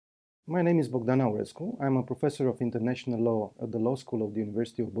My name is Bogdan Aurescu. I'm a professor of international law at the Law School of the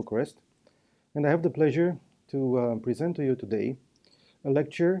University of Bucharest, and I have the pleasure to present to you today a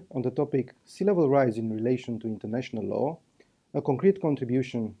lecture on the topic Sea Level Rise in Relation to International Law, a concrete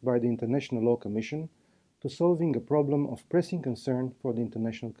contribution by the International Law Commission to solving a problem of pressing concern for the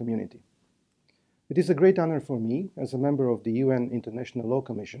international community. It is a great honor for me, as a member of the UN International Law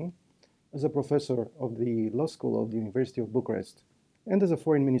Commission, as a professor of the Law School of the University of Bucharest, and as a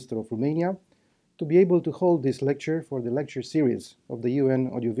Foreign Minister of Romania, to be able to hold this lecture for the lecture series of the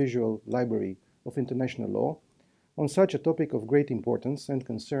UN Audiovisual Library of International Law on such a topic of great importance and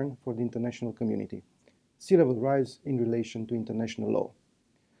concern for the international community, sea level rise in relation to international law.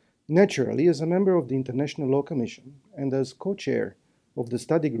 Naturally, as a member of the International Law Commission and as co-chair of the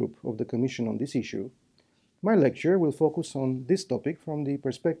study group of the Commission on this issue, my lecture will focus on this topic from the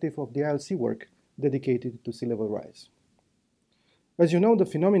perspective of the ILC work dedicated to sea level rise. As you know, the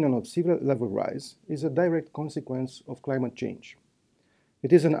phenomenon of sea level rise is a direct consequence of climate change.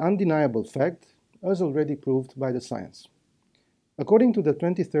 It is an undeniable fact, as already proved by the science. According to the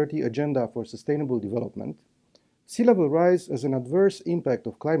 2030 Agenda for Sustainable Development, sea level rise as an adverse impact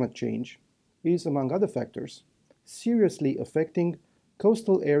of climate change is, among other factors, seriously affecting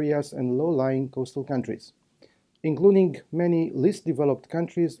coastal areas and low-lying coastal countries, including many least developed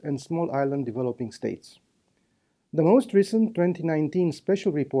countries and small island developing states. The most recent 2019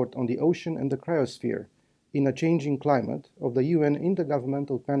 Special Report on the Ocean and the Cryosphere in a Changing Climate of the UN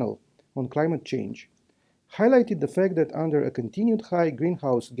Intergovernmental Panel on Climate Change highlighted the fact that under a continued high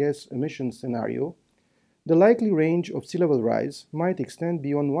greenhouse gas emissions scenario, the likely range of sea level rise might extend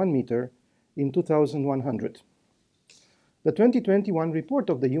beyond 1 meter in 2100. The 2021 report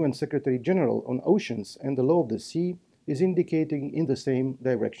of the UN Secretary General on Oceans and the Law of the Sea is indicating in the same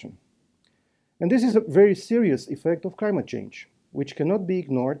direction. And this is a very serious effect of climate change, which cannot be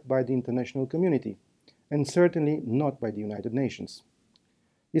ignored by the international community, and certainly not by the United Nations.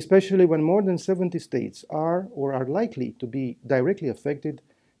 Especially when more than 70 states are or are likely to be directly affected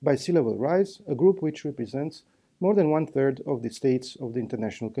by sea level rise, a group which represents more than 1/3 of the states of the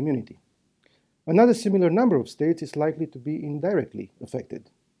international community. Another similar number of states is likely to be indirectly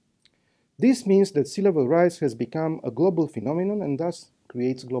affected. This means that sea level rise has become a global phenomenon and thus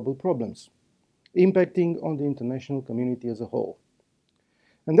creates global problems, impacting on the international community as a whole.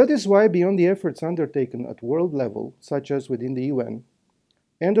 And that is why, beyond the efforts undertaken at world level, such as within the UN,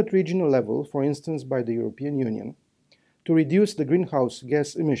 and at regional level, for instance by the European Union, to reduce the greenhouse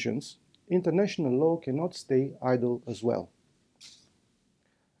gas emissions, international law cannot stay idle as well.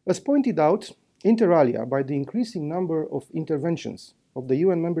 As pointed out, inter alia, by the increasing number of interventions of the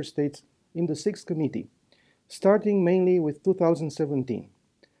UN member states in the Sixth Committee, starting mainly with 2017,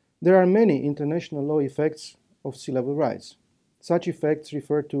 there are many international law effects of sea level rise. Such effects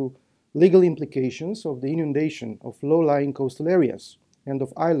refer to legal implications of the inundation of low-lying coastal areas and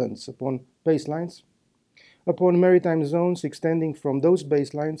of islands upon baselines, upon maritime zones extending from those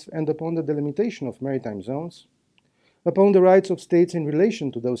baselines and upon the delimitation of maritime zones, upon the rights of states in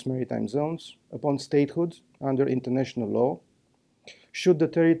relation to those maritime zones, upon statehood under international law, should the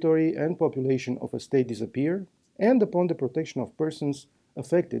territory and population of a state disappear, and upon the protection of persons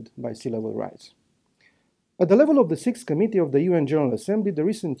affected by sea level rise. At the level of the Sixth Committee of the UN General Assembly, the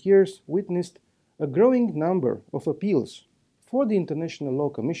recent years witnessed a growing number of appeals for the International Law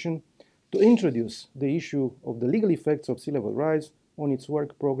Commission to introduce the issue of the legal effects of sea level rise on its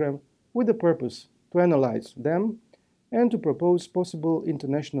work program with the purpose to analyze them and to propose possible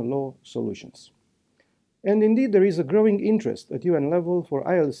international law solutions. And indeed, there is a growing interest at UN level for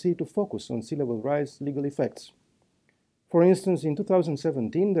ILC to focus on sea level rise legal effects. For instance, in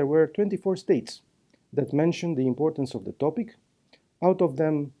 2017, there were 24 states that mentioned the importance of the topic. Out of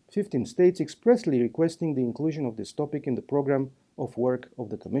them, 15 states expressly requesting the inclusion of this topic in the program of work of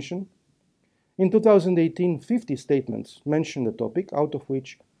the Commission. In 2018, 50 statements mentioned the topic, out of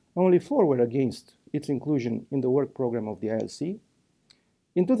which only 4 were against its inclusion in the work program of the ILC.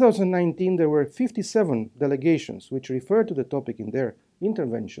 In 2019, there were 57 delegations which referred to the topic in their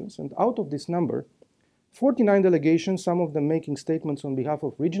interventions, and out of this number, 49 delegations, some of them making statements on behalf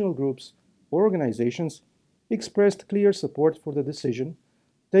of regional groups or organizations, expressed clear support for the decision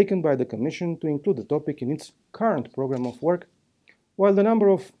taken by the Commission to include the topic in its current program of work, while the number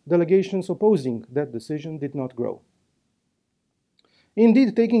of delegations opposing that decision did not grow.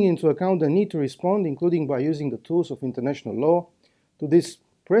 Indeed, taking into account the need to respond, including by using the tools of international law, to this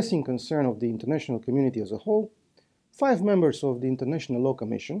pressing concern of the international community as a whole, 5 members of the International Law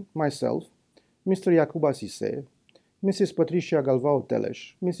Commission, myself, Mr. Iacuba Sise, Mrs. Patricia Galvao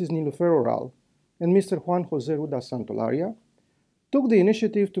Teles, Mrs. Nilufer Oral, and Mr. Juan José Ruda Santolaria, took the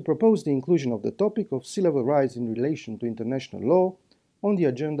initiative to propose the inclusion of the topic of sea level rise in relation to international law on the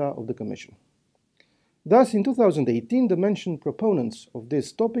agenda of the Commission. Thus, in 2018, the mentioned proponents of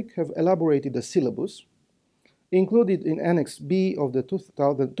this topic have elaborated a syllabus included in Annex B of the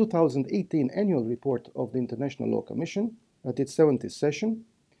 2018 Annual Report of the International Law Commission at its 70th session,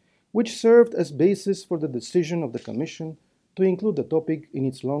 which served as basis for the decision of the Commission to include the topic in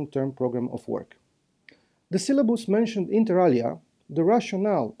its long-term program of work. The syllabus mentioned inter alia the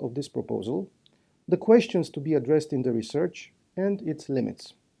rationale of this proposal, the questions to be addressed in the research, and its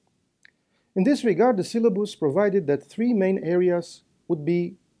limits. In this regard, the syllabus provided that three main areas would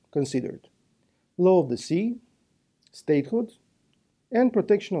be considered: law of the sea, statehood, and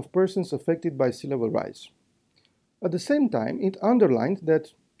protection of persons affected by sea level rise. At the same time, it underlined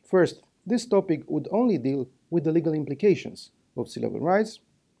that, first, this topic would only deal with the legal implications of sea level rise.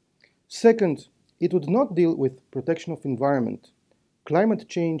 Second, it would not deal with protection of environment, climate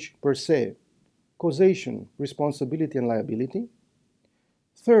change per se, causation, responsibility, and liability.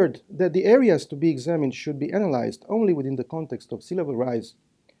 Third, that the areas to be examined should be analyzed only within the context of sea level rise,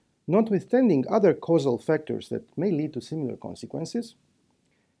 notwithstanding other causal factors that may lead to similar consequences.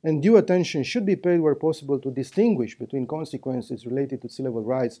 And due attention should be paid where possible to distinguish between consequences related to sea level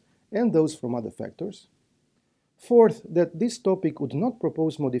rise and those from other factors. Fourth, that this topic would not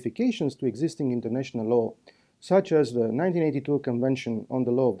propose modifications to existing international law, such as the 1982 Convention on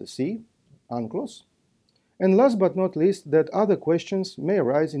the Law of the Sea, UNCLOS. And last but not least, that other questions may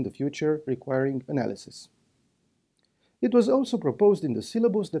arise in the future requiring analysis. It was also proposed in the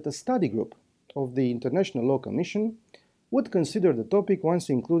syllabus that a study group of the International Law Commission would consider the topic once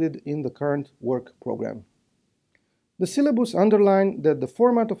included in the current work program. The syllabus underlined that the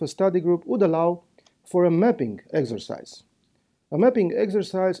format of a study group would allow for a mapping exercise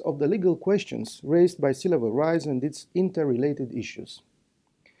of the legal questions raised by sea level rise and its interrelated issues.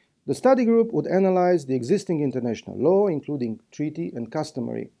 The study group would analyze the existing international law, including treaty and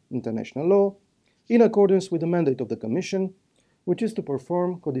customary international law, in accordance with the mandate of the Commission, which is to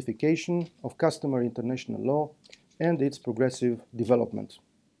perform codification of customary international law and its progressive development.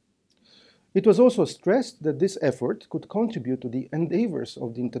 It was also stressed that this effort could contribute to the endeavors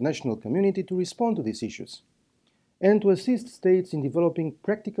of the international community to respond to these issues and to assist states in developing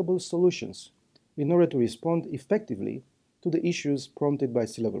practicable solutions in order to respond effectively to the issues prompted by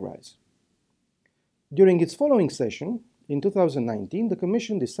sea level rise. During its following session, in 2019, the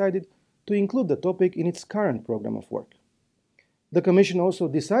Commission decided to include the topic in its current program of work. The Commission also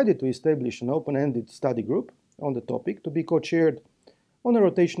decided to establish an open-ended study group on the topic to be co-chaired on a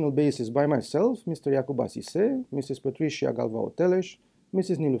rotational basis by myself, Mr. Iacuba Sise, Mrs. Patricia Galvao-Teles,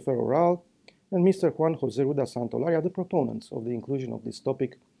 Mrs. Nilufer Oral, and Mr. Juan Jose Ruda Santolaria, the proponents of the inclusion of this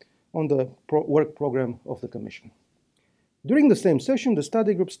topic on the work program of the Commission. During the same session, the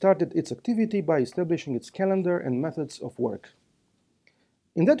study group started its activity by establishing its calendar and methods of work.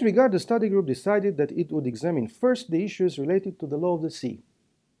 In that regard, the study group decided that it would examine first the issues related to the law of the sea.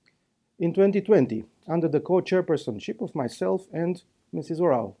 In 2020, under the co-chairpersonship of myself and Mrs.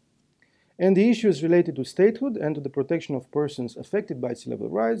 Oral, and the issues related to statehood and to the protection of persons affected by sea level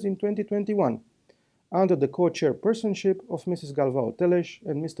rise in 2021, under the co-chairpersonship of Mrs. Galvao-Teles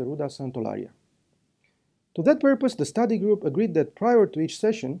and Mr. Ruda Santolaria. To that purpose, the study group agreed that prior to each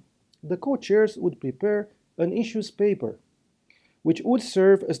session, the co-chairs would prepare an issues paper, which would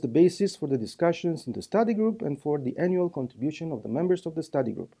serve as the basis for the discussions in the study group and for the annual contribution of the members of the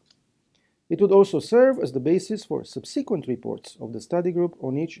study group. It would also serve as the basis for subsequent reports of the study group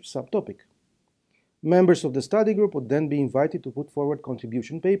on each subtopic. Members of the study group would then be invited to put forward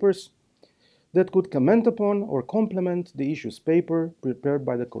contribution papers that could comment upon or complement the issues paper prepared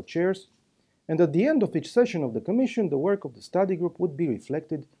by the co-chairs, and at the end of each session of the Commission, the work of the study group would be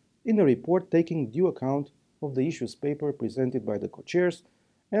reflected in a report taking due account of the issues paper presented by the co-chairs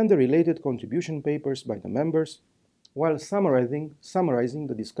and the related contribution papers by the members, while summarizing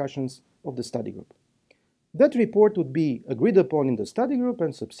the discussions of the study group. That report would be agreed upon in the study group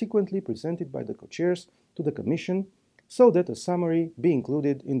and subsequently presented by the co-chairs to the Commission, so that a summary be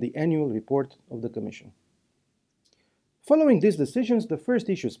included in the annual report of the Commission. Following these decisions, the first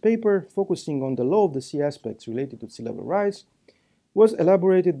issues paper, focusing on the law of the sea aspects related to sea level rise, was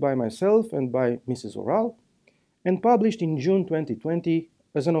elaborated by myself and by Mrs. Oral, and published in June 2020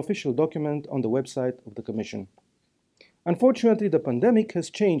 as an official document on the website of the Commission. Unfortunately, the pandemic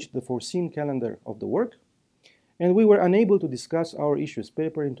has changed the foreseen calendar of the work, and we were unable to discuss our issues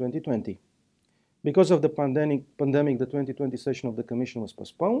paper in 2020. Because of the pandemic, the 2020 session of the Commission was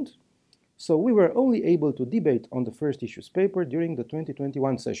postponed, so we were only able to debate on the first issues paper during the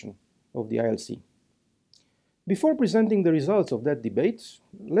 2021 session of the ILC. Before presenting the results of that debate,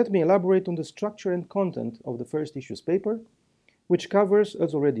 let me elaborate on the structure and content of the first issues paper, which covers,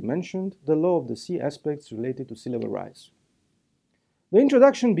 as already mentioned, the law of the sea aspects related to sea level rise. The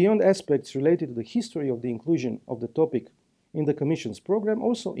introduction beyond aspects related to the history of the inclusion of the topic in the Commission's program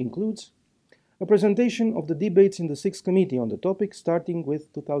also includes a presentation of the debates in the Sixth Committee on the topic starting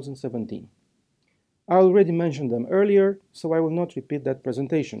with 2017. I already mentioned them earlier, so I will not repeat that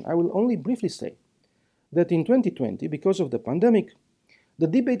presentation. I will only briefly say that in 2020, because of the pandemic, the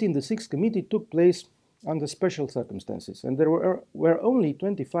debate in the Sixth Committee took place under special circumstances, and there were only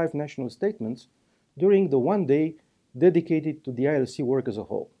 25 national statements during the one day dedicated to the ILC work as a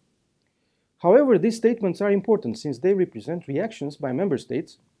whole. However, these statements are important since they represent reactions by member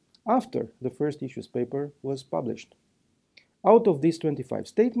states after the first issues paper was published. Out of these 25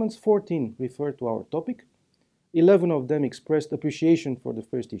 statements, 14 refer to our topic, 11 of them expressed appreciation for the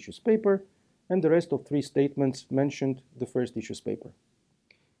first issues paper, and the rest of 3 statements mentioned the first issues paper.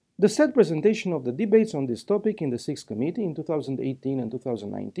 The said presentation of the debates on this topic in the Sixth Committee in 2018 and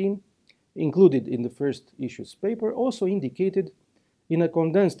 2019, included in the first issues paper, also indicated in a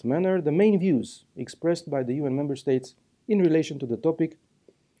condensed manner the main views expressed by the UN member states in relation to the topic,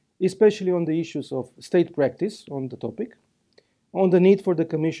 especially on the issues of state practice on the topic, on the need for the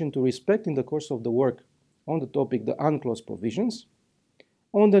Commission to respect in the course of the work on the topic the UNCLOS provisions,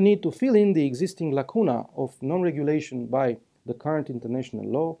 on the need to fill in the existing lacuna of non-regulation by the current international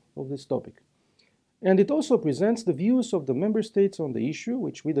law of this topic. And it also presents the views of the member states on the issue,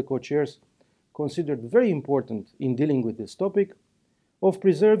 which we, the co-chairs, considered very important in dealing with this topic, of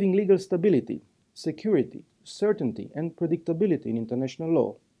preserving legal stability, security, certainty, and predictability in international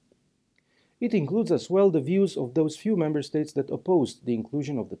law. It includes as well the views of those few member states that opposed the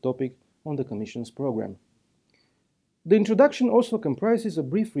inclusion of the topic on the Commission's program. The introduction also comprises a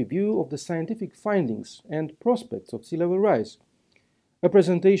brief review of the scientific findings and prospects of sea level rise, a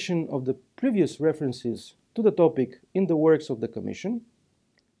presentation of the previous references to the topic in the works of the Commission,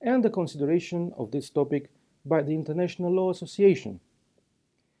 and the consideration of this topic by the International Law Association.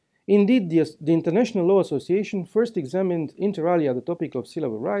 Indeed, the International Law Association first examined inter alia the topic of sea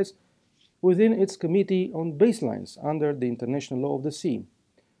level rise within its Committee on Baselines under the International Law of the Sea,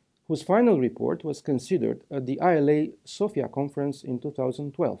 whose final report was considered at the ILA Sofia conference in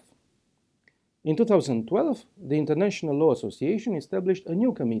 2012. In 2012, the International Law Association established a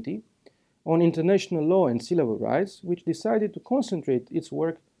new committee on international law and sea level rise, which decided to concentrate its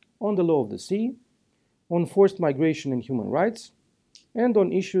work on the law of the sea, on forced migration and human rights, and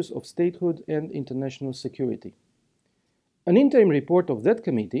on issues of statehood and international security. An interim report of that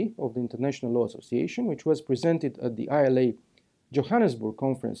committee of the International Law Association, which was presented at the ILA Johannesburg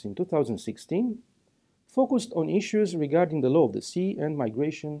conference in 2016, focused on issues regarding the law of the sea and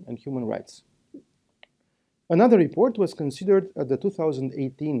migration and human rights. Another report was considered at the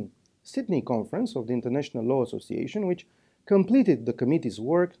 2018 Sydney conference of the International Law Association, which completed the committee's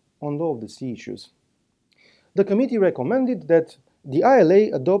work on law of the sea issues. The committee recommended that the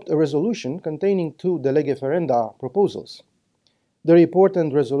ILA adopt a resolution containing 2 de lege ferenda proposals. The report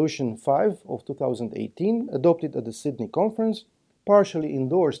and Resolution 5 of 2018, adopted at the Sydney conference, partially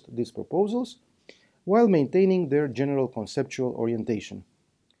endorsed these proposals, while maintaining their general conceptual orientation.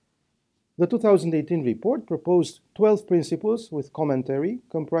 The 2018 report proposed 12 principles with commentary,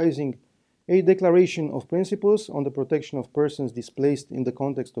 comprising a declaration of principles on the protection of persons displaced in the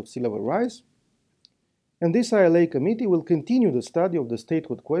context of sea level rise, and this ILA committee will continue the study of the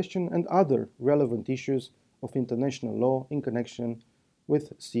statehood question and other relevant issues of international law in connection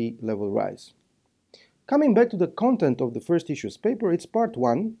with sea level rise. Coming back to the content of the first issues paper, its part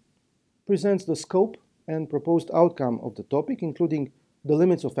 1 presents the scope and proposed outcome of the topic, including the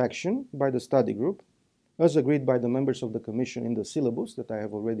limits of action by the study group, as agreed by the members of the Commission in the syllabus that I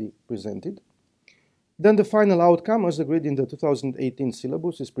have already presented. Then the final outcome, as agreed in the 2018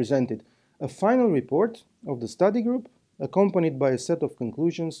 syllabus, is presented: a final report of the study group, accompanied by a set of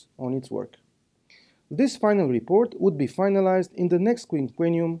conclusions on its work. This final report would be finalized in the next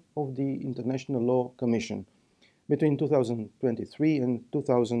quinquennium of the International Law Commission, between 2023 and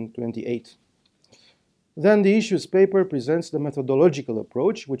 2028. Then the issues paper presents the methodological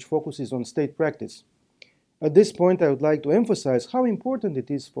approach, which focuses on state practice. At this point, I would like to emphasize how important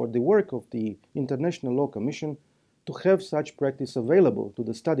it is for the work of the International Law Commission to have such practice available to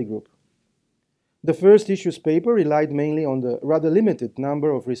the study group. The first issues paper relied mainly on the rather limited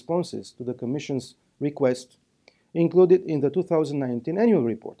number of responses to the Commission's request included in the 2019 annual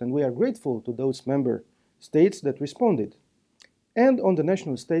report, and we are grateful to those member states that responded, and on the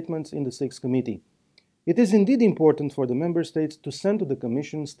national statements in the Sixth Committee. It is indeed important for the member states to send to the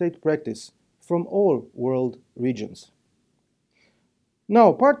Commission state practice from all world regions.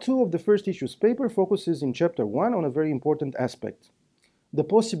 Now, part 2 of the first issues paper focuses in chapter 1 on a very important aspect: the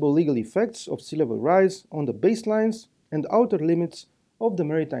possible legal effects of sea level rise on the baselines and outer limits of the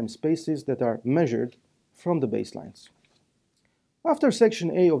maritime spaces that are measured from the baselines. After section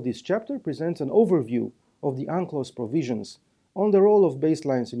A of this chapter presents an overview of the UNCLOS provisions on the role of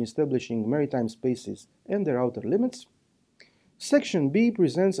baselines in establishing maritime spaces and their outer limits, section B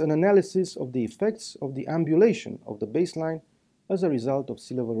presents an analysis of the effects of the ambulation of the baseline as a result of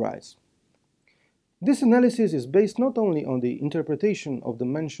sea level rise. This analysis is based not only on the interpretation of the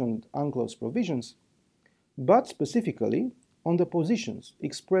mentioned UNCLOS provisions, but specifically on the positions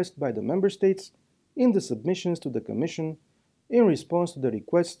expressed by the Member States in the submissions to the Commission in response to the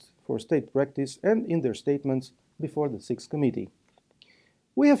request for state practice and in their statements before the Sixth Committee.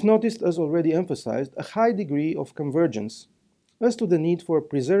 We have noticed, as already emphasized, a high degree of convergence as to the need for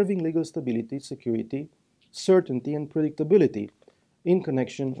preserving legal stability, security, certainty, and predictability in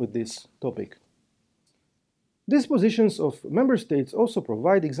connection with this topic. These positions of Member States also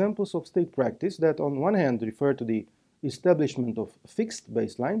provide examples of state practice that on one hand refer to the establishment of fixed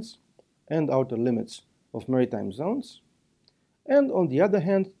baselines and outer limits of maritime zones, and on the other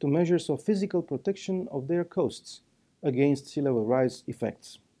hand to measures of physical protection of their coasts against sea level rise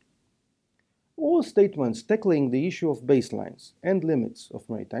effects. All statements tackling the issue of baselines and limits of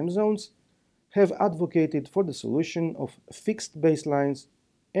maritime zones have advocated for the solution of fixed baselines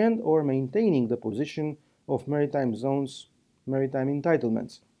and/or maintaining the position of maritime zones, maritime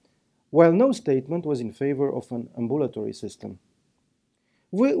entitlements, while no statement was in favor of an ambulatory system.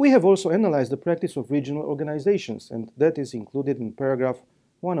 We have also analyzed the practice of regional organizations, and that is included in paragraph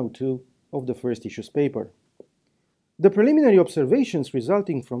 102 of the first issues paper. The preliminary observations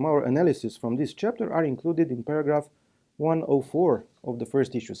resulting from our analysis from this chapter are included in paragraph 104 of the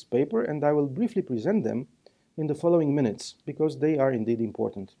first issues paper, and I will briefly present them in the following minutes because they are indeed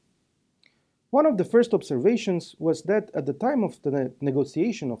important. One of the first observations was that at the time of the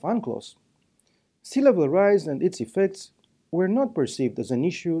negotiation of UNCLOS, sea level rise and its effects were not perceived as an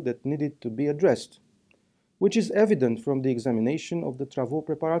issue that needed to be addressed, which is evident from the examination of the travaux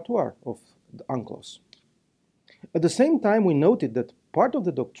préparatoires of the UNCLOS. At the same time, we noted that part of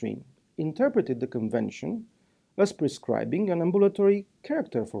the doctrine interpreted the Convention as prescribing an ambulatory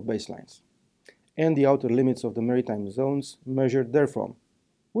character for baselines and the outer limits of the maritime zones measured therefrom,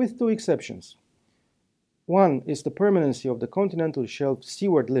 with two exceptions. One is the permanency of the continental shelf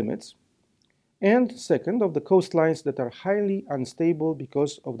seaward limits, and second, of the coastlines that are highly unstable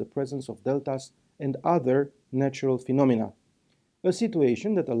because of the presence of deltas and other natural phenomena, a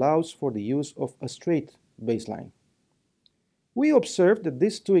situation that allows for the use of a straight baseline. We observed that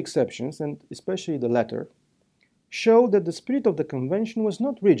these two exceptions, and especially the latter, show that the spirit of the Convention was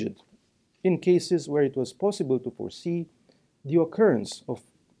not rigid in cases where it was possible to foresee the occurrence of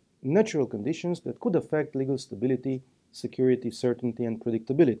natural conditions that could affect legal stability, security, certainty, and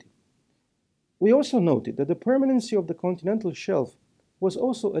predictability. We also noted that the permanency of the continental shelf was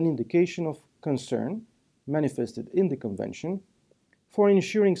also an indication of concern manifested in the Convention for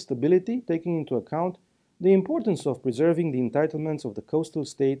ensuring stability, taking into account the importance of preserving the entitlements of the coastal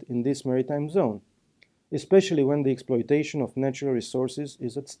state in this maritime zone, especially when the exploitation of natural resources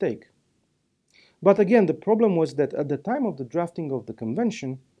is at stake. But again, the problem was that at the time of the drafting of the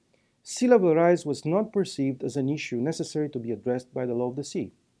Convention, sea level rise was not perceived as an issue necessary to be addressed by the law of the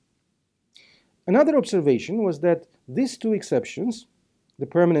sea. Another observation was that these two exceptions, the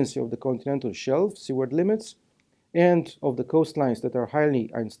permanency of the continental shelf, seaward limits, and of the coastlines that are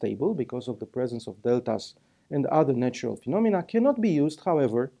highly unstable because of the presence of deltas and other natural phenomena, cannot be used,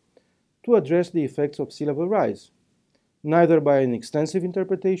 however, to address the effects of sea level rise, neither by an extensive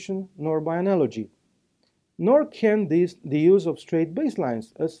interpretation nor by analogy. Nor can the use of straight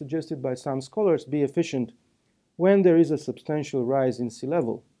baselines, as suggested by some scholars, be efficient when there is a substantial rise in sea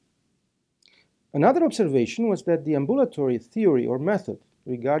level. Another observation was that the ambulatory theory or method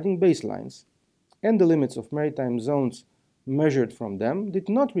regarding baselines and the limits of maritime zones measured from them did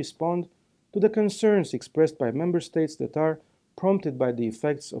not respond to the concerns expressed by Member States that are prompted by the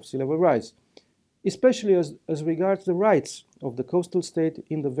effects of sea level rise, especially as regards the rights of the coastal state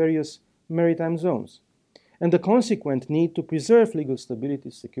in the various maritime zones, and the consequent need to preserve legal stability,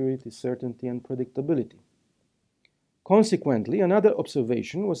 security, certainty, and predictability. Consequently, another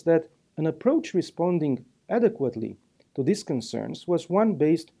observation was that an approach responding adequately to these concerns was one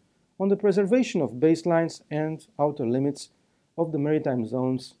based on the preservation of baselines and outer limits of the maritime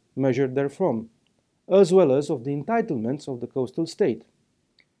zones measured therefrom, as well as of the entitlements of the coastal state.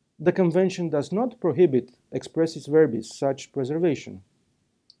 The Convention does not prohibit expressis verbis such preservation.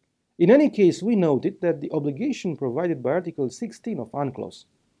 In any case, we noted that the obligation provided by Article 16 of UNCLOS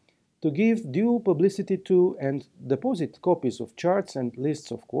to give due publicity to and deposit copies of charts and lists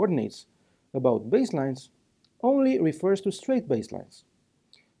of coordinates about baselines only refers to straight baselines,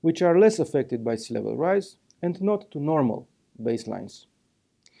 which are less affected by sea level rise, and not to normal baselines.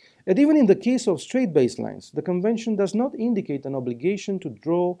 And even in the case of straight baselines, the Convention does not indicate an obligation to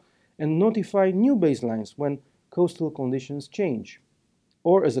draw and notify new baselines when coastal conditions change,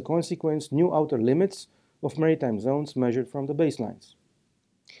 or as a consequence, new outer limits of maritime zones measured from the baselines.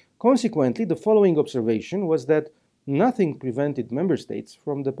 Consequently, the following observation was that nothing prevented member states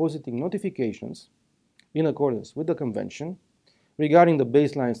from depositing notifications in accordance with the Convention regarding the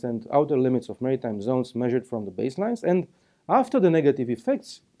baselines and outer limits of maritime zones measured from the baselines, and after the negative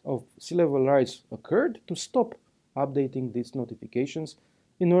effects of sea level rise occurred, to stop updating these notifications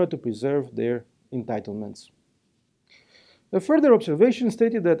in order to preserve their entitlements. A further observation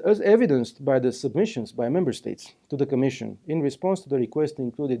stated that, as evidenced by the submissions by member states to the Commission in response to the request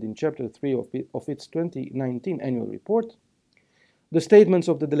included in Chapter 3 of its 2019 annual report, the statements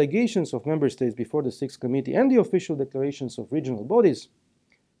of the delegations of member states before the Sixth Committee, and the official declarations of regional bodies,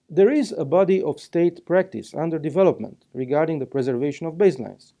 there is a body of state practice under development regarding the preservation of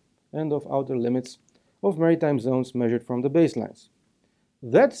baselines and of outer limits of maritime zones measured from the baselines.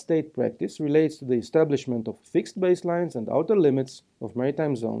 That state practice relates to the establishment of fixed baselines and outer limits of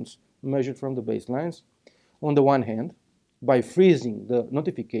maritime zones measured from the baselines, on the one hand, by freezing the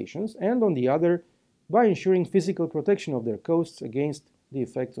notifications, and on the other, by ensuring physical protection of their coasts against the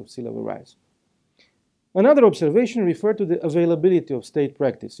effects of sea level rise. Another observation referred to the availability of state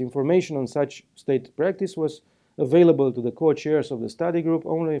practice. Information on such state practice was available to the co-chairs of the study group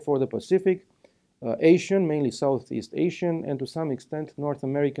only for the Pacific, Asian, mainly Southeast Asian, and to some extent North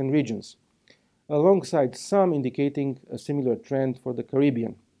American regions, alongside some indicating a similar trend for the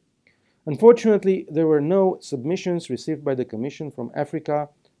Caribbean. Unfortunately, there were no submissions received by the Commission from Africa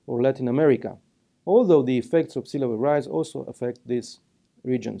or Latin America, although the effects of sea level rise also affect these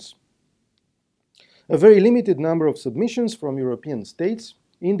regions. A very limited number of submissions from European states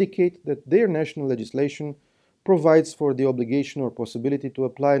indicate that their national legislation provides for the obligation or possibility to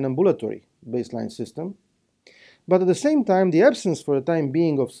apply an ambulatory baseline system. But at the same time, the absence for the time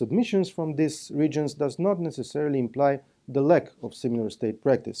being of submissions from these regions does not necessarily imply the lack of similar state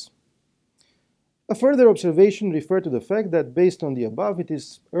practice. A further observation referred to the fact that, based on the above, it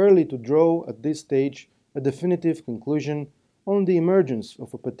is early to draw at this stage a definitive conclusion on the emergence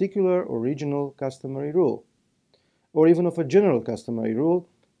of a particular or regional customary rule, or even of a general customary rule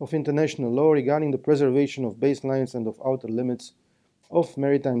of international law regarding the preservation of baselines and of outer limits of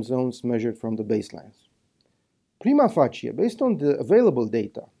maritime zones measured from the baselines. Prima facie, based on the available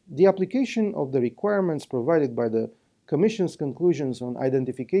data, the application of the requirements provided by the Commission's conclusions on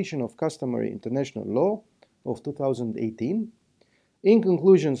identification of customary international law of 2018, in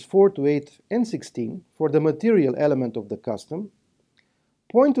conclusions 4 to 8 and 16 for the material element of the custom,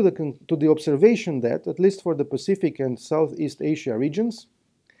 point to the observation that, at least for the Pacific and Southeast Asia regions,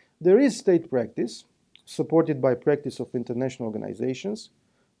 there is state practice, supported by practice of international organizations,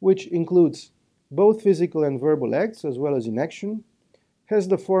 which includes both physical and verbal acts as well as inaction, has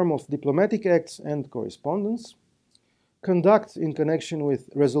the form of diplomatic acts and correspondence, conduct in connection with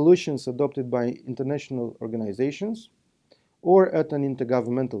resolutions adopted by international organizations, or at an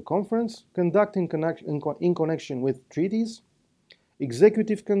intergovernmental conference, conduct in connection with treaties,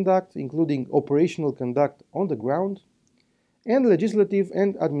 executive conduct, including operational conduct on the ground, and legislative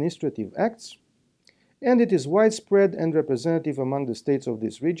and administrative acts, and it is widespread and representative among the states of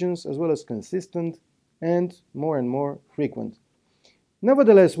these regions, as well as consistent and more frequent.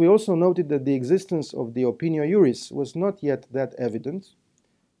 Nevertheless, we also noted that the existence of the opinio juris was not yet that evident,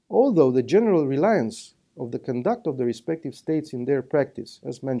 although the general reliance of the conduct of the respective states in their practice,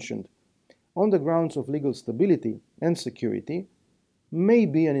 as mentioned, on the grounds of legal stability and security, may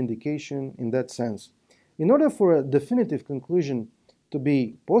be an indication in that sense. In order for a definitive conclusion to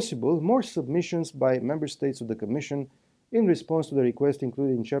be possible, more submissions by member states of the Commission in response to the request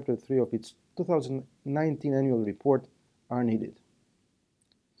included in Chapter 3 of its 2019 annual report are needed.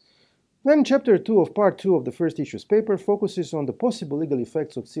 Then Chapter 2 of Part 2 of the first issues paper focuses on the possible legal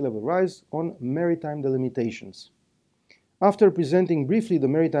effects of sea level rise on maritime delimitations. After presenting briefly the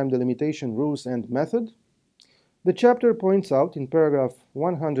maritime delimitation rules and method, the chapter points out in paragraph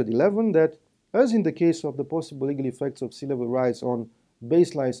 111 that, as in the case of the possible legal effects of sea level rise on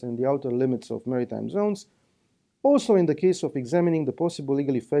baselines and the outer limits of maritime zones, also in the case of examining the possible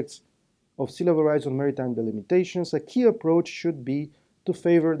legal effects of sea level rise on maritime delimitations, a key approach should be to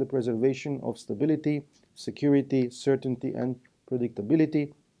favor the preservation of stability, security, certainty, and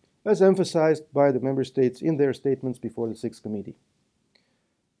predictability, as emphasized by the member states in their statements before the Sixth Committee.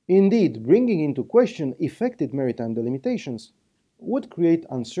 Indeed, bringing into question effective maritime delimitations would create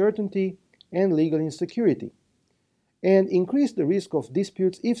uncertainty and legal insecurity, and increase the risk of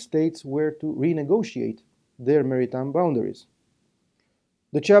disputes if states were to renegotiate their maritime boundaries.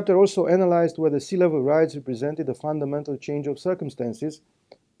 The chapter also analyzed whether sea level rise represented a fundamental change of circumstances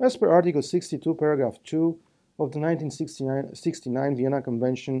as per Article 62, paragraph 2 of the 1969 Vienna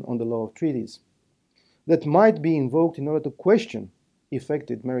Convention on the Law of Treaties, that might be invoked in order to question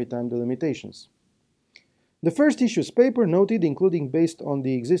effective maritime delimitations. The first issues paper noted, including based on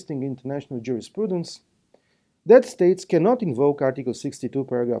the existing international jurisprudence, that states cannot invoke Article 62,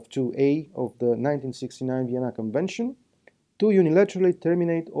 paragraph 2a of the 1969 Vienna Convention to unilaterally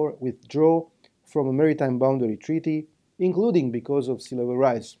terminate or withdraw from a maritime boundary treaty, including because of sea level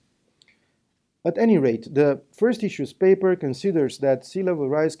rise. At any rate, the first issues paper considers that sea level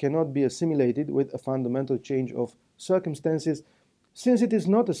rise cannot be assimilated with a fundamental change of circumstances, since it is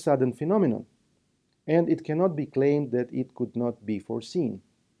not a sudden phenomenon, and it cannot be claimed that it could not be foreseen.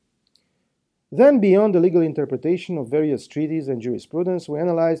 Then, beyond the legal interpretation of various treaties and jurisprudence, we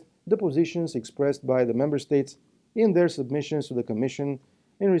analyzed the positions expressed by the member states in their submissions to the Commission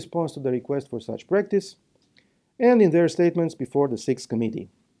in response to the request for such practice, and in their statements before the Sixth Committee.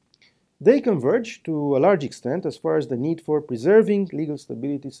 They converge to a large extent as far as the need for preserving legal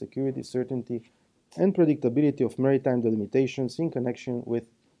stability, security, certainty, and predictability of maritime delimitations in connection with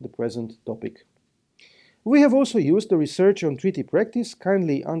the present topic. We have also used the research on treaty practice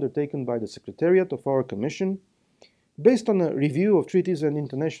kindly undertaken by the Secretariat of our Commission, based on a review of treaties and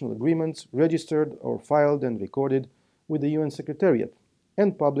international agreements registered or filed and recorded with the UN Secretariat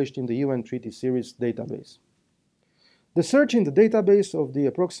and published in the UN Treaty Series database. The search in the database of the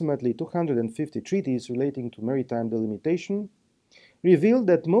approximately 250 treaties relating to maritime delimitation revealed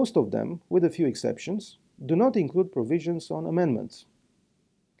that most of them, with a few exceptions, do not include provisions on amendments.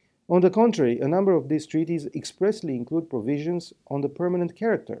 On the contrary, a number of these treaties expressly include provisions on the permanent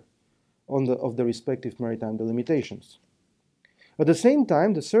character of the respective maritime delimitations. At the same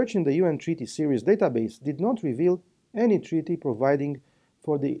time, the search in the UN Treaty Series database did not reveal any treaty providing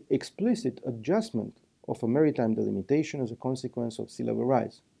for the explicit adjustment of a maritime delimitation as a consequence of sea level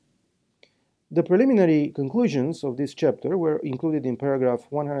rise. The preliminary conclusions of this chapter were included in paragraph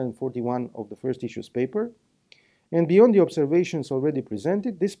 141 of the first issues paper, and beyond the observations already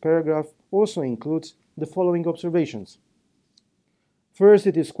presented, this paragraph also includes the following observations. First,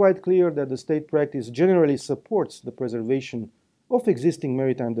 it is quite clear that the state practice generally supports the preservation of existing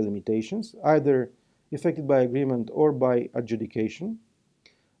maritime delimitations, either effected by agreement or by adjudication,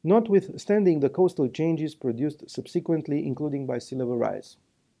 notwithstanding the coastal changes produced subsequently, including by sea level rise.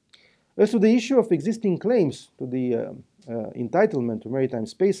 As to the issue of existing claims to the entitlement to maritime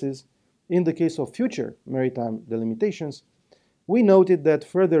spaces, in the case of future maritime delimitations, we noted that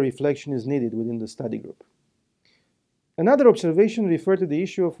further reflection is needed within the study group. Another observation referred to the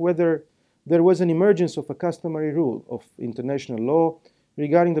issue of whether there was an emergence of a customary rule of international law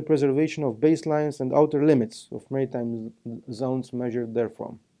regarding the preservation of baselines and outer limits of maritime zones measured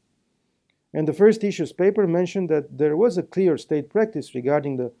therefrom. And the first issues paper mentioned that there was a clear state practice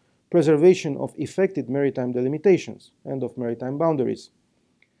regarding the preservation of effective maritime delimitations and of maritime boundaries,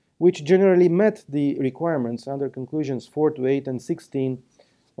 which generally met the requirements under conclusions 4 to 8 and 16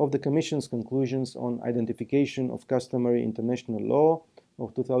 of the Commission's conclusions on identification of customary international law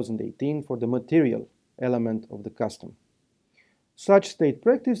of 2018 for the material element of the custom. Such state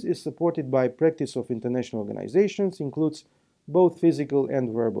practice is supported by practice of international organizations, includes both physical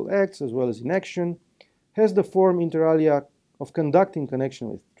and verbal acts, as well as inaction, has the form inter alia of conduct in connection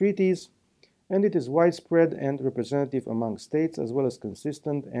with treaties, and it is widespread and representative among states, as well as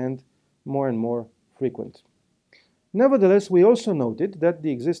consistent and more frequent. Nevertheless, we also noted that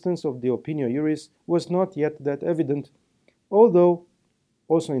the existence of the opinio juris was not yet that evident, although,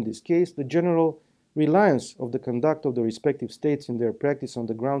 also in this case, the general reliance of the conduct of the respective states in their practice on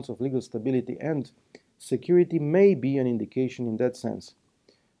the grounds of legal stability and security may be an indication in that sense.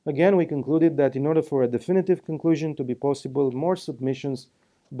 Again, we concluded that in order for a definitive conclusion to be possible, more submissions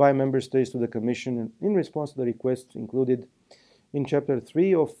by member states to the Commission in response to the requests included in Chapter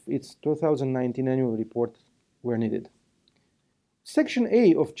 3 of its 2019 annual report were needed. Section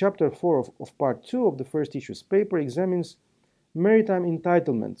A of Chapter 4 of Part 2 of the first issues paper examines maritime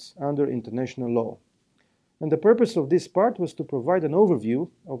entitlements under international law. And the purpose of this part was to provide an overview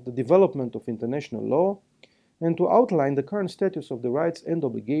of the development of international law and to outline the current status of the rights and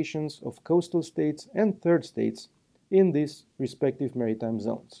obligations of coastal states and third states in these respective maritime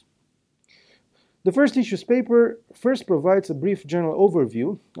zones. The first issues paper first provides a brief general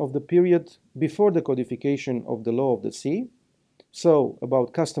overview of the period before the codification of the law of the sea, so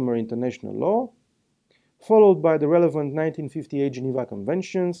about customary international law, followed by the relevant 1958 Geneva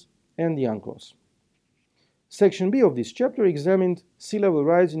Conventions and the UNCLOS. Section B of this chapter examined sea level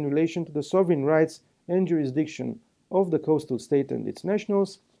rise in relation to the sovereign rights and jurisdiction of the coastal state and its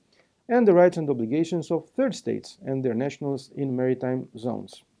nationals, and the rights and obligations of third states and their nationals in maritime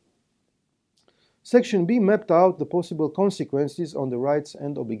zones. Section B mapped out the possible consequences on the rights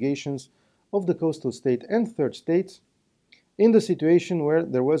and obligations of the coastal state and third states in the situation where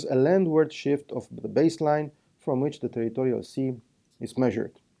there was a landward shift of the baseline from which the territorial sea is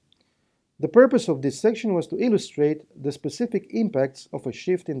measured. The purpose of this section was to illustrate the specific impacts of a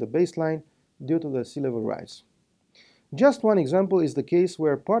shift in the baseline due to the sea level rise. Just one example is the case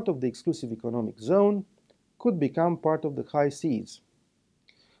where part of the exclusive economic zone could become part of the high seas.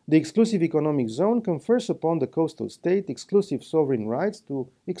 The exclusive economic zone confers upon the coastal state exclusive sovereign rights to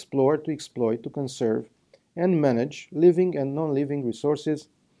explore, to exploit, to conserve, and manage living and non-living resources,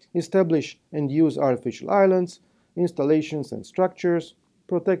 establish and use artificial islands, installations and structures,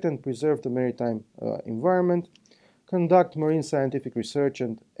 protect and preserve the maritime environment, conduct marine scientific research,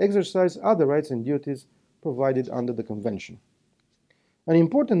 and exercise other rights and duties provided under the Convention. An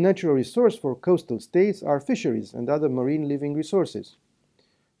important natural resource for coastal states are fisheries and other marine living resources.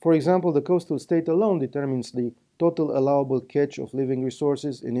 For example, the coastal state alone determines the total allowable catch of living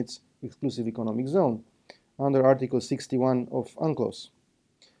resources in its exclusive economic zone, under Article 61 of UNCLOS.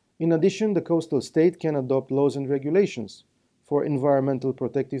 In addition, the coastal state can adopt laws and regulations for environmental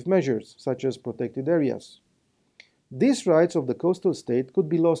protective measures, such as protected areas. These rights of the coastal state could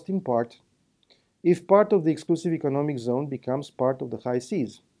be lost in part if part of the exclusive economic zone becomes part of the high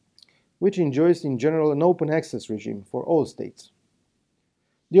seas, which enjoys in general an open access regime for all states.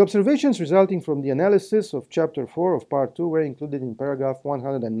 The observations resulting from the analysis of Chapter 4 of Part 2 were included in paragraph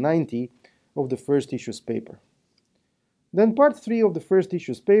 190 of the first issues paper. Then Part 3 of the first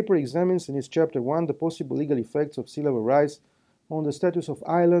issues paper examines in its Chapter 1 the possible legal effects of sea level rise on the status of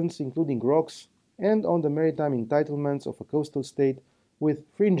islands, including rocks, and on the maritime entitlements of a coastal state with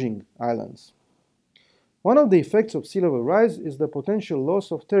fringing islands. One of the effects of sea level rise is the potential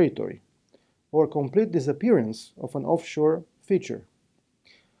loss of territory, or complete disappearance of an offshore feature.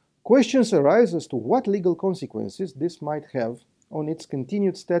 Questions arise as to what legal consequences this might have on its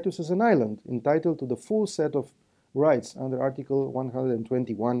continued status as an island, entitled to the full set of rights under Article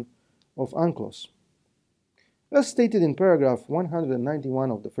 121 of UNCLOS. As stated in paragraph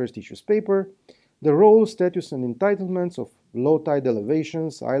 191 of the first issues paper, the role, status, and entitlements of low tide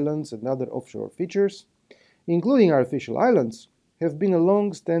elevations, islands, and other offshore features, including artificial islands, have been a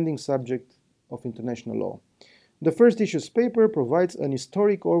long-standing subject of international law. The first issues paper provides an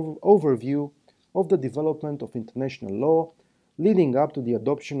historic overview of the development of international law leading up to the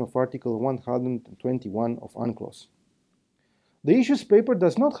adoption of Article 121 of UNCLOS. The issues paper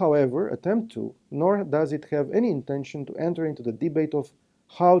does not, however, attempt to, nor does it have any intention to enter into the debate of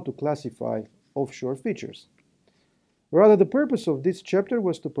how to classify offshore features. Rather, the purpose of this chapter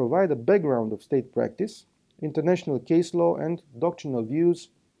was to provide a background of state practice, international case law, and doctrinal views,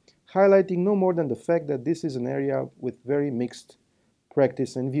 highlighting no more than the fact that this is an area with very mixed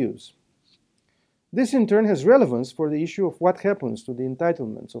practice and views. This in turn has relevance for the issue of what happens to the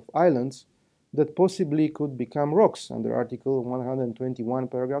entitlements of islands that possibly could become rocks under Article 121,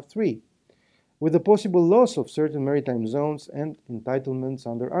 paragraph 3, with the possible loss of certain maritime zones and entitlements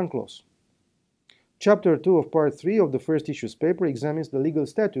under UNCLOS. Chapter 2 of Part 3 of the first issues paper examines the legal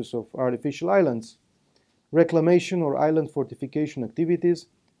status of artificial islands, reclamation or island fortification activities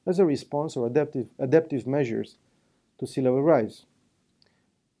as a response or adaptive measures to sea level rise.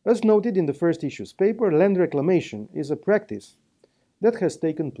 As noted in the first issues paper, land reclamation is a practice that has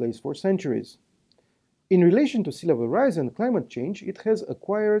taken place for centuries. In relation to sea level rise and climate change, it has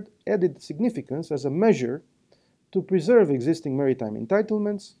acquired added significance as a measure to preserve existing maritime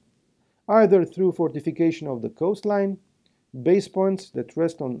entitlements, either through fortification of the coastline, base points that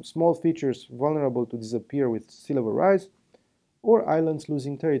rest on small features vulnerable to disappear with sea level rise, or islands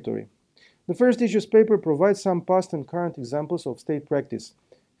losing territory. The first issues paper provides some past and current examples of state practice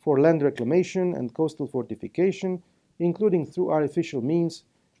for land reclamation and coastal fortification, including through artificial means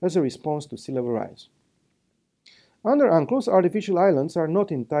as a response to sea level rise. Under UNCLOS, artificial islands are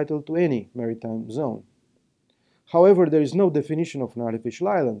not entitled to any maritime zone. However, there is no definition of an artificial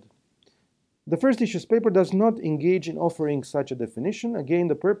island. The first issues paper does not engage in offering such a definition. Again,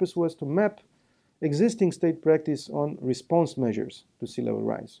 the purpose was to map existing state practice on response measures to sea level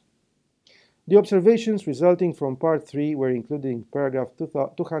rise. The observations resulting from Part 3 were included in paragraph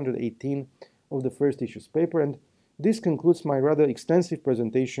 218 of the first issues paper, and this concludes my rather extensive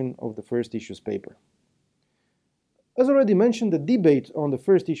presentation of the first issues paper. As already mentioned, the debate on the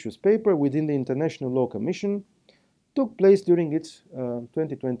first issues paper within the International Law Commission took place during its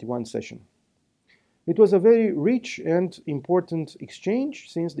 2021 session. It was a very rich and important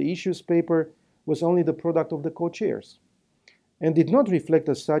exchange, since the issues paper was only the product of the co-chairs and did not reflect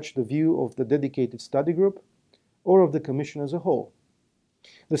as such the view of the dedicated study group or of the Commission as a whole.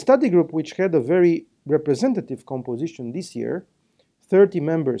 The study group, which had a very representative composition this year, 30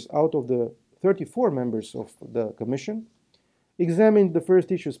 members out of the 34 members of the Commission, examined the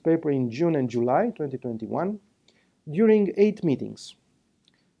first issues paper in June and July 2021 during 8 meetings.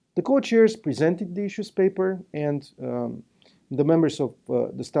 The co-chairs presented the issues paper, and the members of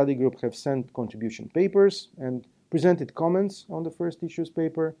the study group have sent contribution papers and presented comments on the first issues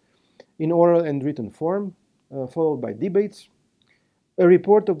paper in oral and written form, followed by debates. A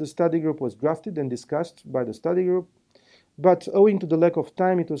report of the study group was drafted and discussed by the study group, but owing to the lack of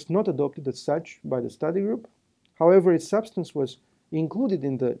time, it was not adopted as such by the study group. However, its substance was included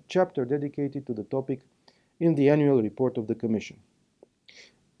in the chapter dedicated to the topic in the annual report of the Commission.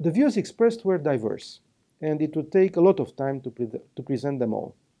 The views expressed were diverse, and it would take a lot of time to present them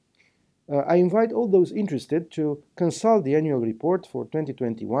all. I invite all those interested to consult the annual report for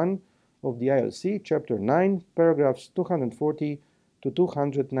 2021 of the ILC, Chapter 9, paragraphs 240 to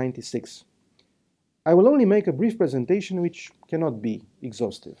 296. I will only make a brief presentation which cannot be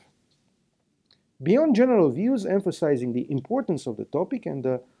exhaustive. Beyond general views emphasizing the importance of the topic and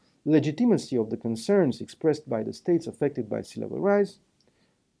the legitimacy of the concerns expressed by the states affected by sea level rise,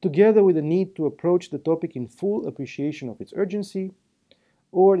 together with the need to approach the topic in full appreciation of its urgency,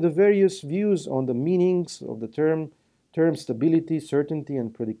 or the various views on the meanings of the term stability, certainty,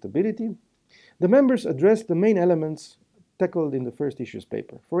 and predictability, the members addressed the main elements tackled in the first issues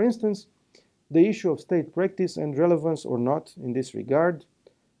paper. For instance, the issue of state practice and relevance or not in this regard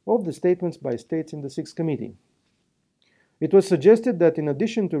of the statements by states in the Sixth Committee. It was suggested that in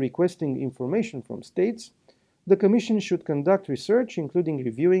addition to requesting information from states, the Commission should conduct research, including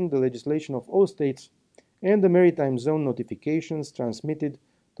reviewing the legislation of all states and the maritime zone notifications transmitted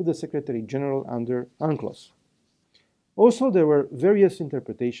to the Secretary General under UNCLOS. Also, there were various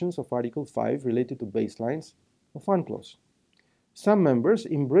interpretations of Article 5 related to baselines of UNCLOS. Some members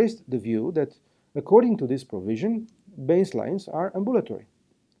embraced the view that, according to this provision, baselines are ambulatory,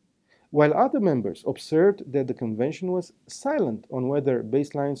 while other members observed that the Convention was silent on whether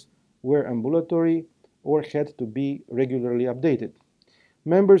baselines were ambulatory or had to be regularly updated.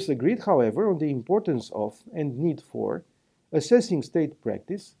 Members agreed, however, on the importance of and need for assessing state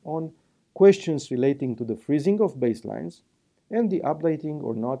practice on questions relating to the freezing of baselines and the updating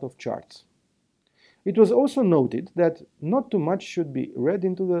or not of charts. It was also noted that not too much should be read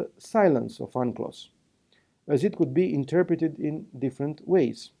into the silence of UNCLOS, as it could be interpreted in different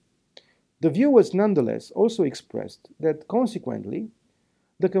ways. The view was nonetheless also expressed that, consequently,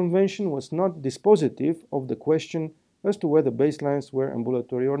 the Convention was not dispositive of the question as to whether baselines were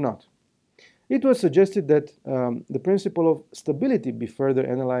ambulatory or not. It was suggested that the principle of stability be further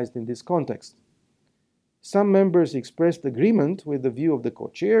analyzed in this context. Some members expressed agreement with the view of the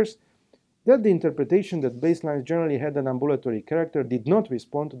co-chairs that the interpretation that baselines generally had an ambulatory character did not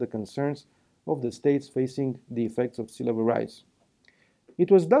respond to the concerns of the states facing the effects of sea level rise. It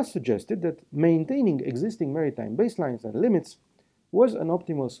was thus suggested that maintaining existing maritime baselines and limits was an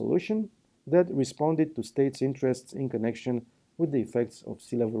optimal solution that responded to states' interests in connection with the effects of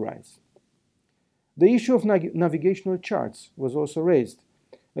sea level rise. The issue of navigational charts was also raised,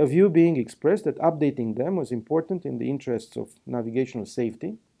 a view being expressed that updating them was important in the interests of navigational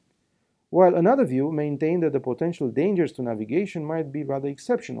safety, while another view maintained that the potential dangers to navigation might be rather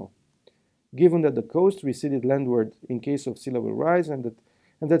exceptional, given that the coast receded landward in case of sea level rise and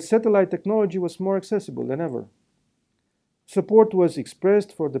that satellite technology was more accessible than ever. Support was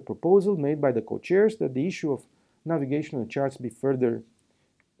expressed for the proposal made by the co-chairs that the issue of navigational charts be further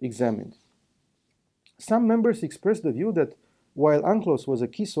examined. Some members expressed the view that while UNCLOS was a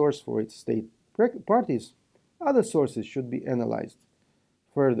key source for its state parties, other sources should be analyzed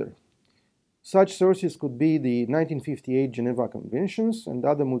further. Such sources could be the 1958 Geneva Conventions and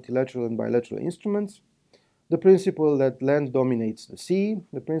other multilateral and bilateral instruments, the principle that land dominates the sea,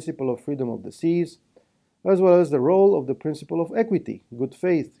 the principle of freedom of the seas, as well as the role of the principle of equity, good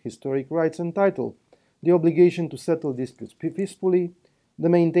faith, historic rights and title, the obligation to settle disputes peacefully, the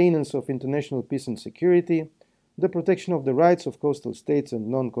maintenance of international peace and security, the protection of the rights of coastal states and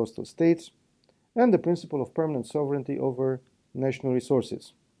non-coastal states, and the principle of permanent sovereignty over national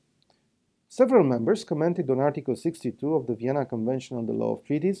resources. Several members commented on Article 62 of the Vienna Convention on the Law of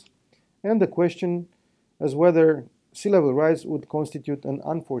Treaties and the question as whether sea level rise would constitute an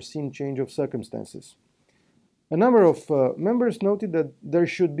unforeseen change of circumstances. A number of members noted that there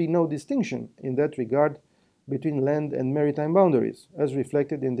should be no distinction in that regard between land and maritime boundaries, as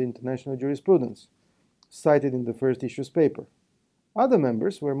reflected in the international jurisprudence cited in the first issue's paper. Other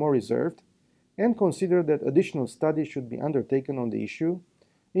members were more reserved and considered that additional studies should be undertaken on the issue,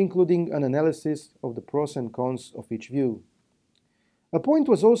 including an analysis of the pros and cons of each view. A point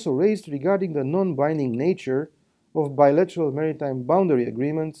was also raised regarding the non-binding nature of bilateral maritime boundary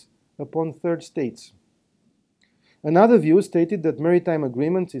agreements upon third states. Another view stated that maritime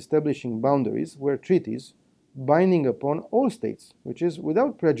agreements establishing boundaries were treaties binding upon all states, which is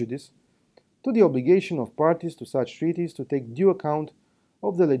without prejudice to the obligation of parties to such treaties to take due account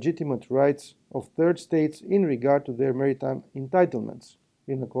of the legitimate rights of third states in regard to their maritime entitlements,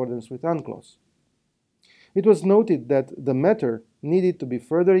 in accordance with UNCLOS. It was noted that the matter needed to be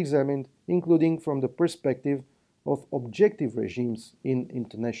further examined, including from the perspective of objective regimes in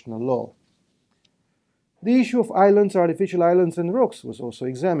international law. The issue of islands, artificial islands, and rocks was also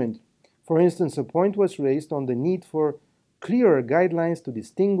examined. For instance, a point was raised on the need for clearer guidelines to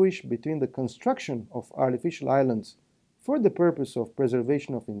distinguish between the construction of artificial islands for the purpose of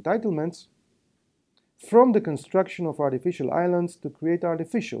preservation of entitlements from the construction of artificial islands to create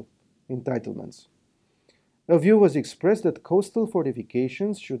artificial entitlements. A view was expressed that coastal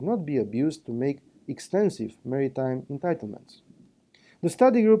fortifications should not be abused to make extensive maritime entitlements. The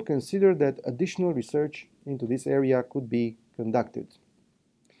study group considered that additional research into this area could be conducted.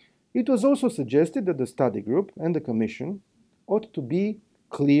 It was also suggested that the study group and the Commission ought to be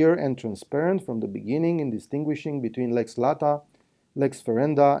clear and transparent from the beginning in distinguishing between lex lata, lex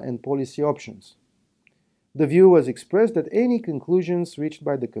ferenda, and policy options. The view was expressed that any conclusions reached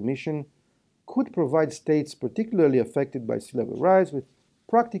by the Commission could provide states particularly affected by sea level rise with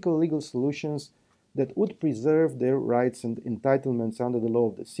practical legal solutions that would preserve their rights and entitlements under the law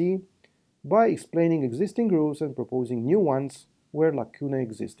of the sea by explaining existing rules and proposing new ones where lacunae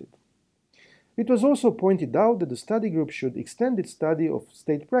existed. It was also pointed out that the study group should extend its study of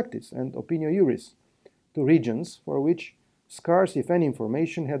state practice and opinio juris to regions for which scarce, if any,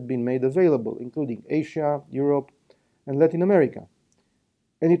 information had been made available, including Asia, Europe, and Latin America.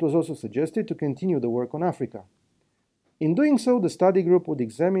 And it was also suggested to continue the work on Africa. In doing so, the study group would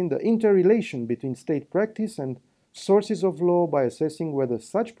examine the interrelation between state practice and sources of law by assessing whether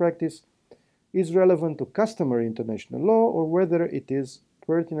such practice is relevant to customary international law or whether it is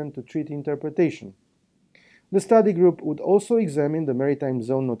pertinent to treaty interpretation. The study group would also examine the maritime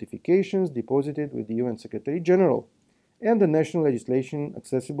zone notifications deposited with the UN Secretary General and the national legislation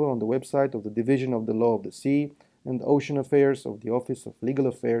accessible on the website of the Division of the Law of the Sea and Ocean Affairs of the Office of Legal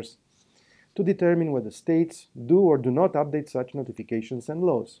Affairs to determine whether states do or do not update such notifications and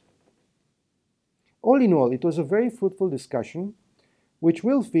laws. All in all, it was a very fruitful discussion which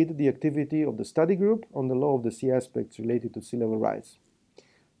will feed the activity of the study group on the law of the sea aspects related to sea level rise.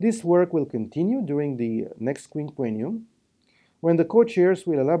 This work will continue during the next quinquennium, when the co-chairs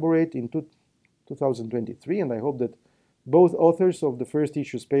will elaborate in 2023, and I hope that both authors of the first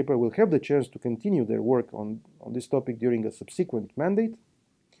issue's paper will have the chance to continue their work on this topic during a subsequent mandate.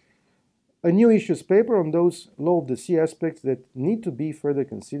 A new issues paper on those law of the sea aspects that need to be further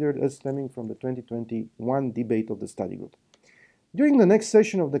considered as stemming from the 2021 debate of the study group. During the next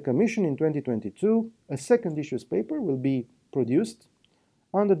session of the Commission in 2022, a second issues paper will be produced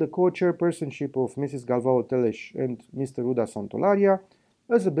under the co-chairpersonship of Mrs. Galvao Teles and Mr. Ruda Santolaria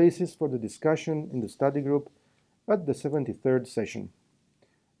as a basis for the discussion in the study group at the 73rd session.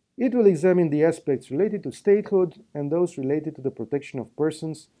 It will examine the aspects related to statehood and those related to the protection of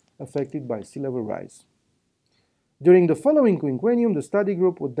persons affected by sea level rise. During the following quinquennium, the study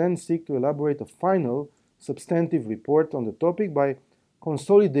group would then seek to elaborate a final substantive report on the topic by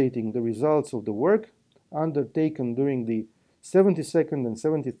consolidating the results of the work undertaken during the 72nd and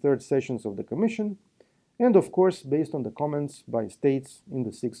 73rd sessions of the Commission, and of course based on the comments by states in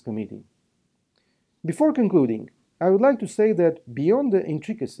the Sixth Committee. Before concluding, I would like to say that beyond the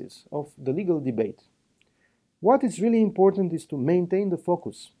intricacies of the legal debate, what is really important is to maintain the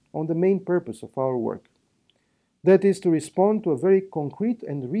focus on the main purpose of our work. That is to respond to a very concrete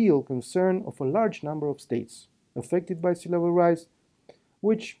and real concern of a large number of states affected by sea level rise,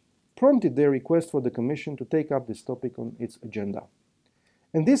 which prompted their request for the Commission to take up this topic on its agenda.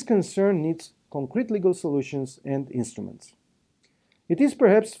 And this concern needs concrete legal solutions and instruments. It is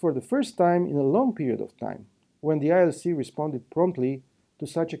perhaps for the first time in a long period of time when the ILC responded promptly to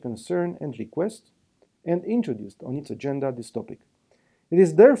such a concern and request and introduced on its agenda this topic. It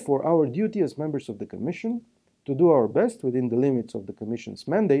is therefore our duty as members of the Commission to do our best within the limits of the Commission's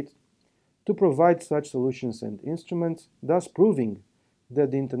mandate to provide such solutions and instruments, thus proving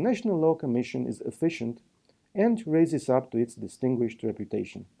that the International Law Commission is efficient and raises up to its distinguished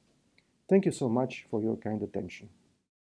reputation. Thank you so much for your kind attention.